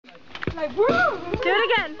Like, woo! Do it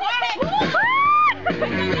again.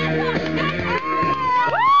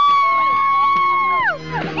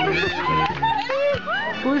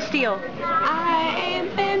 Blue Steel. I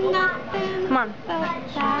ain't been nothing. Come on.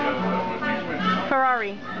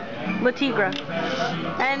 Ferrari. La Tigra.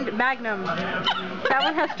 And Magnum. That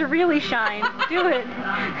one has to really shine. Do it.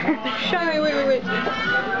 Shine. Wait.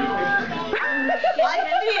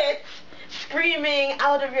 I see it screaming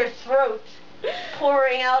out of your throat,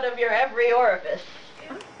 pouring out of your every orifice.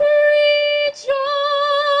 Rejoice,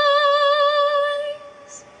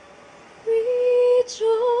 rejoice,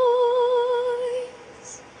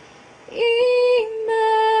 Emmanuel.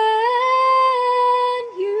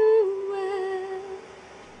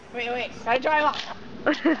 Wait, gotta dry off.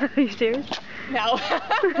 Are you serious? No.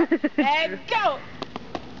 And go!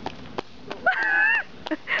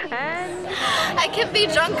 And I can be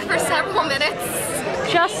drunk for several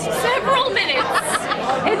minutes. just Several minutes.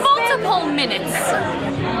 It's multiple minutes.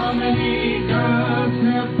 How many girls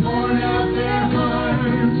have poured out their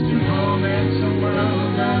hearts to romance a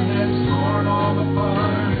world that has torn all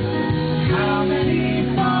apart? How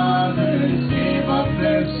many fathers gave up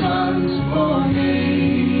their sons for me?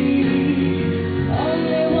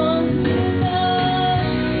 Only one thing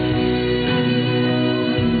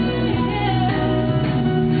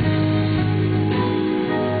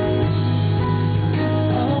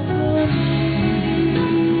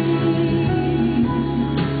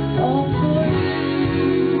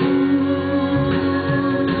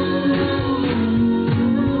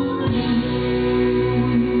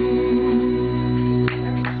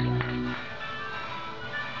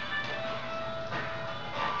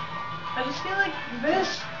I just feel like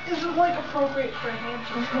this isn't like appropriate for a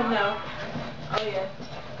handshake. No. Oh yeah.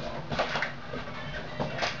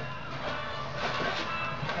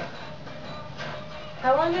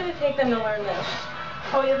 how long did it take them to learn this?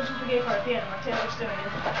 Oh yeah, this is the gay part at the end. My Taylor's doing it.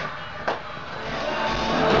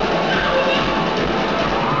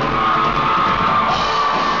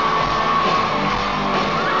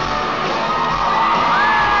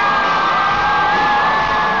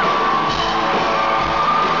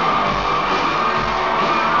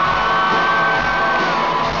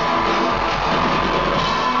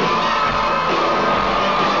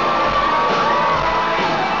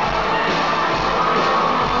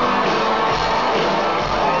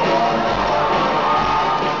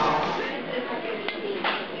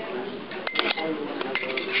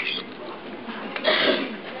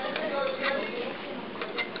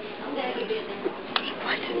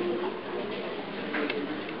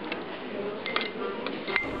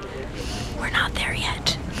 We're not there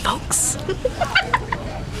yet, folks.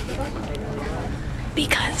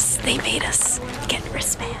 Because they made us get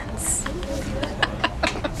wristbands.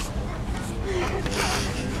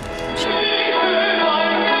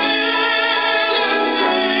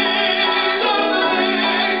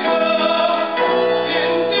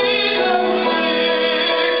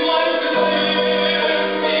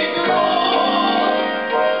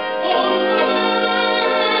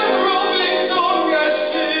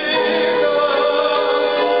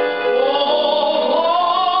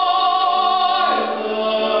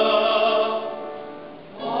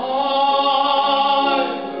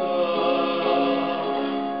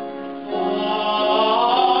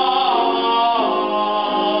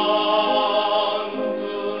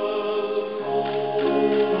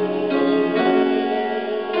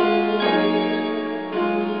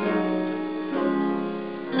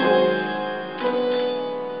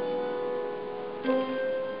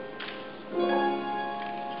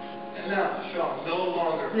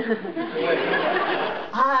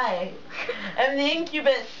 I am the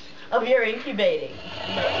incubus of your incubating.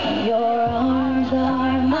 Your arms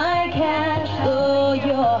are my castle,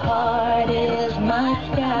 your heart is my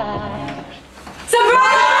sky.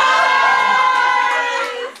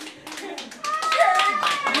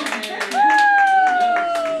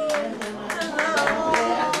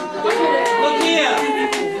 Look here!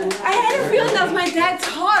 I had a feeling that was my dad's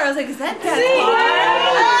car. I was like, is that dad's car?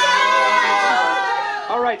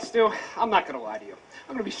 All right, Stu, I'm not gonna lie to you.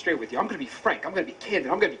 I'm gonna be straight with you. I'm gonna be frank. I'm gonna be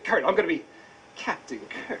candid. I'm gonna be curt. I'm gonna be Captain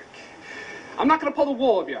Kirk. I'm not gonna pull the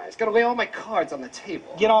wool over your eyes. Gotta lay all my cards on the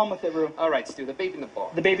table. Get on with it, Rue. All right, Stu, the baby in the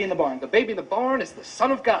barn. The baby in the barn. The baby in the barn is the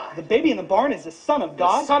son of God. The baby in the barn is the son of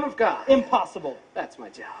God? The son of God. Impossible. That's my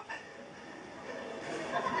job.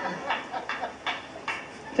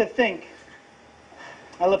 To think,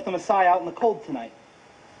 I left the Messiah out in the cold tonight.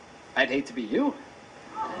 I'd hate to be you.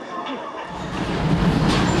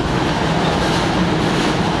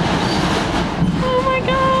 Oh my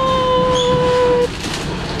god!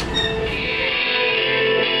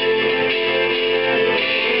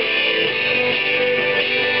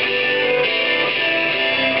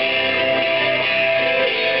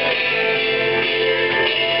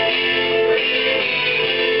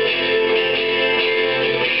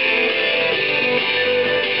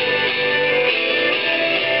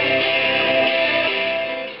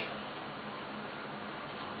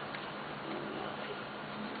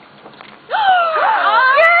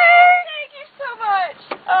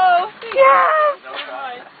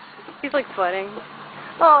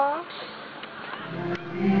 Aw.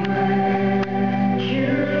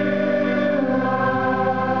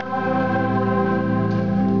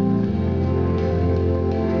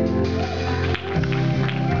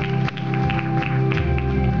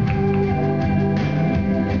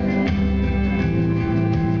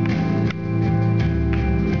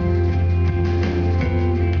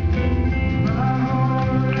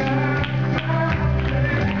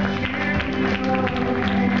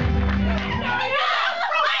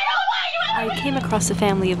 I came across a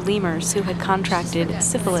family of lemurs who had contracted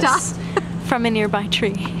syphilis from a nearby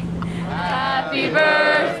tree. Happy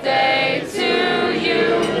birthday to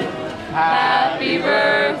you. Happy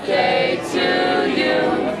birthday to you.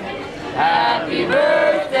 Happy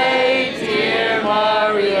birthday, dear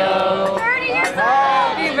Mario.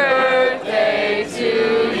 Happy birthday to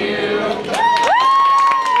you.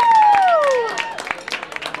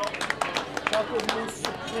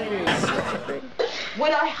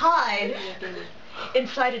 When I hide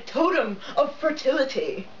inside a totem of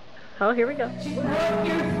fertility. Oh, here we go.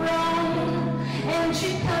 And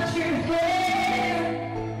she cut your hair,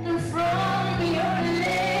 and from your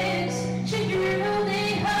legs she drew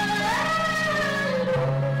the heart.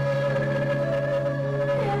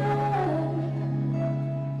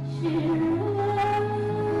 She drew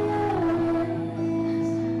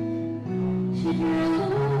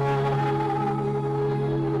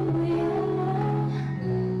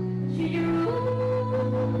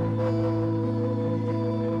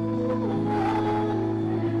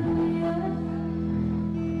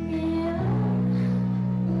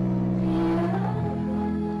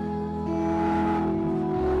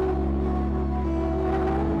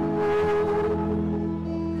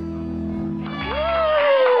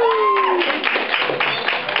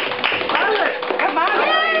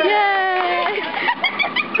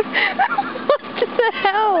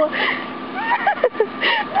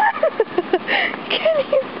Can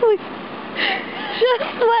you please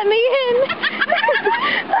just let me in?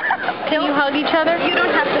 Can you hug each other? You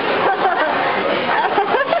don't have to.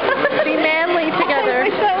 Be manly together.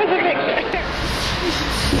 That was a picture.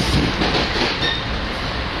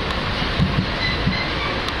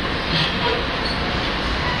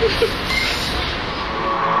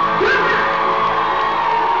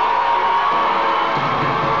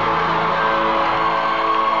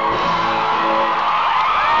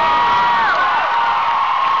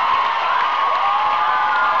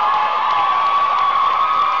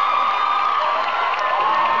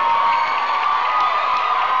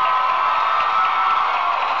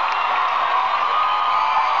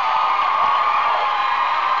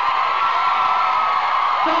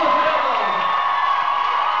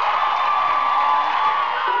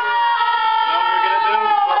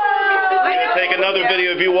 Another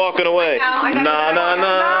video of you walking away. Na na na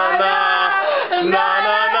na na na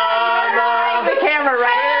na na. The camera,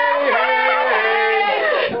 right?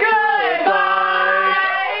 Hey, goodbye.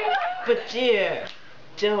 But dear,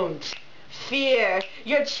 don't fear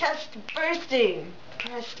your chest bursting,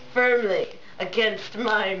 pressed firmly against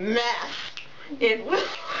my mass. It will.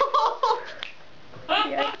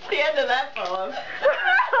 That's the end of that poem.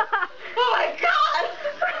 Oh my God!